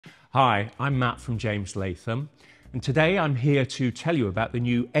Hi, I'm Matt from James Latham, and today I'm here to tell you about the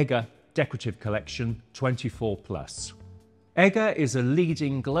new EGGER Decorative Collection 24+. EGGER is a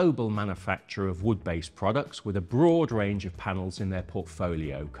leading global manufacturer of wood-based products with a broad range of panels in their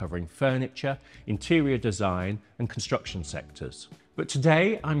portfolio covering furniture, interior design and construction sectors. But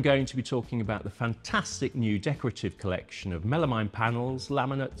today I'm going to be talking about the fantastic new decorative collection of melamine panels,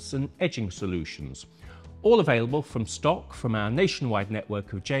 laminates and edging solutions, all available from stock from our nationwide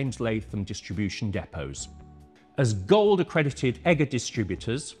network of James Latham distribution depots. As gold accredited EGGER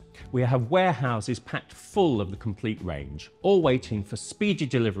distributors, we have warehouses packed full of the complete range, all waiting for speedy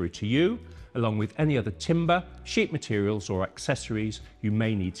delivery to you, along with any other timber, sheet materials or accessories you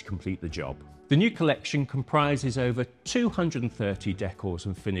may need to complete the job. The new collection comprises over 230 decors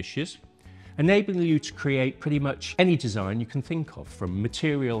and finishes, enabling you to create pretty much any design you can think of, from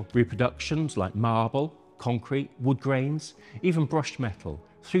material reproductions like marble, concrete, wood grains, even brushed metal,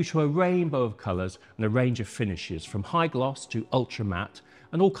 through to a rainbow of colours and a range of finishes from high gloss to ultra matte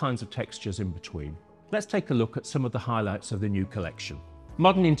and all kinds of textures in between. Let's take a look at some of the highlights of the new collection.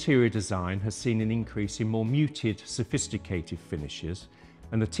 Modern interior design has seen an increase in more muted, sophisticated finishes,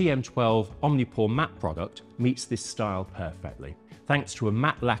 and the TM12 Omnipore matte product meets this style perfectly. Thanks to a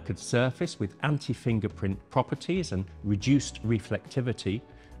matte lacquered surface with anti-fingerprint properties and reduced reflectivity,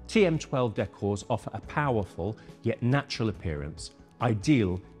 TM12 decors offer a powerful yet natural appearance,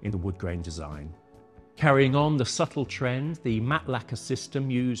 ideal in the wood grain design. Carrying on the subtle trend, the matte lacquer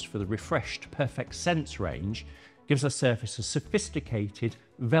system used for the refreshed Perfect Sense range gives the surface a sophisticated,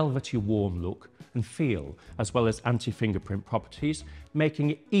 velvety warm look and feel, as well as anti-fingerprint properties, making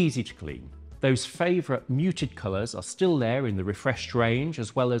it easy to clean. Those favourite muted colours are still there in the refreshed range,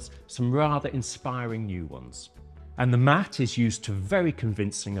 as well as some rather inspiring new ones. And the matte is used to very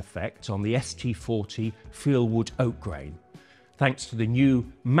convincing effect on the ST40 Fieldwood oak grain. Thanks to the new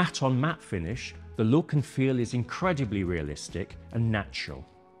matte on matte finish, the look and feel is incredibly realistic and natural.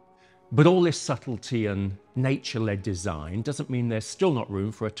 But all this subtlety and nature-led design doesn't mean there's still not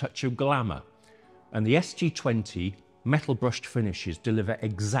room for a touch of glamour. And the SG20 metal brushed finishes deliver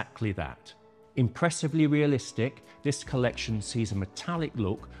exactly that. Impressively realistic, this collection sees a metallic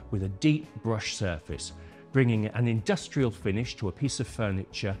look with a deep brush surface, bringing an industrial finish to a piece of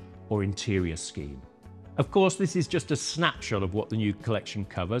furniture or interior scheme. Of course, this is just a snapshot of what the new collection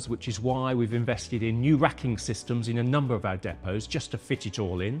covers, which is why we've invested in new racking systems in a number of our depots just to fit it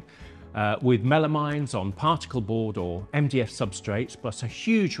all in, with melamines on particle board or MDF substrates, plus a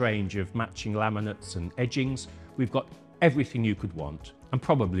huge range of matching laminates and edgings. We've got everything you could want, and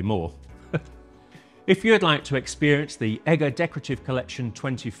probably more. If you'd like to experience the EGGER Decorative Collection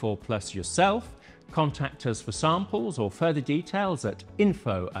 24+ yourself, contact us for samples or further details at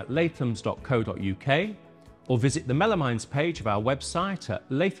info@lathams.co.uk or visit the melamines page of our website at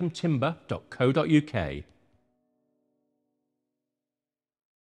lathamtimber.co.uk.